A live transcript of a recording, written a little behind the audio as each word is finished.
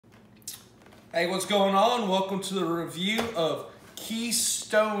Hey, what's going on? Welcome to the review of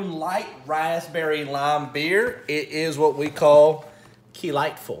Keystone Light Raspberry Lime Beer. It is what we call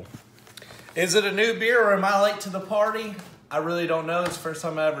Keylightful. Is it a new beer or am I late to the party? I really don't know. It's the first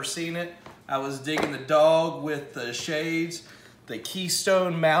time I've ever seen it. I was digging the dog with the shades, the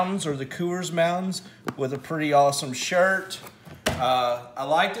Keystone Mountains or the Coors Mountains with a pretty awesome shirt. I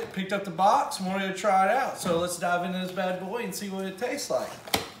liked it, picked up the box, wanted to try it out. So let's dive into this bad boy and see what it tastes like.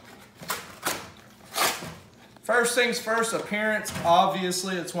 First things first, appearance.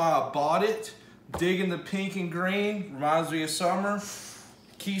 Obviously, that's why I bought it. Digging the pink and green, reminds me of summer.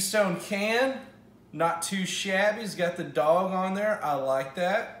 Keystone can, not too shabby. It's got the dog on there. I like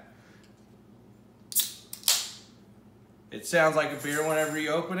that. It sounds like a beer whenever you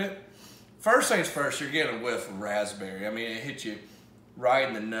open it. First things first, you're getting a whiff of raspberry. I mean, it hits you right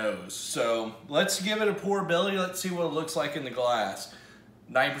in the nose. So let's give it a pourability. Let's see what it looks like in the glass.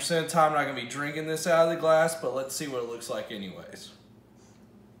 90% of the time, I'm not going to be drinking this out of the glass, but let's see what it looks like anyways.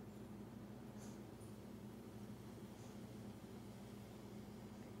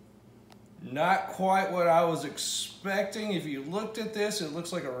 Not quite what I was expecting. If you looked at this, it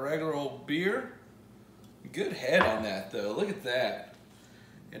looks like a regular old beer. Good head on that, though. Look at that.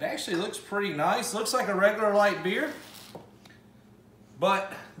 It actually looks pretty nice. Looks like a regular light beer.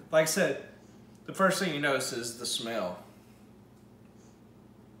 But, like I said, the first thing you notice is the smell.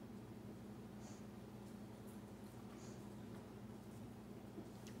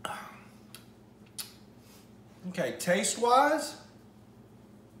 Okay, taste-wise,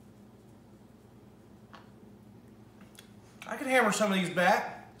 I could hammer some of these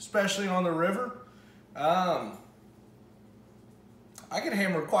back, especially on the river. I could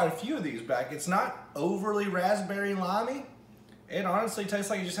hammer quite a few of these back. It's not overly raspberry limey. It honestly tastes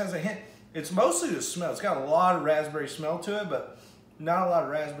like it just has a hint. It's mostly the smell. It's got a lot of raspberry smell to it, but not a lot of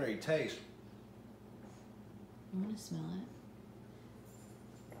raspberry taste. I want to smell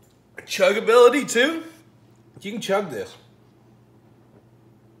it. Chuggability too. You can chug this.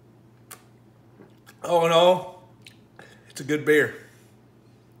 Oh no, it's a good beer.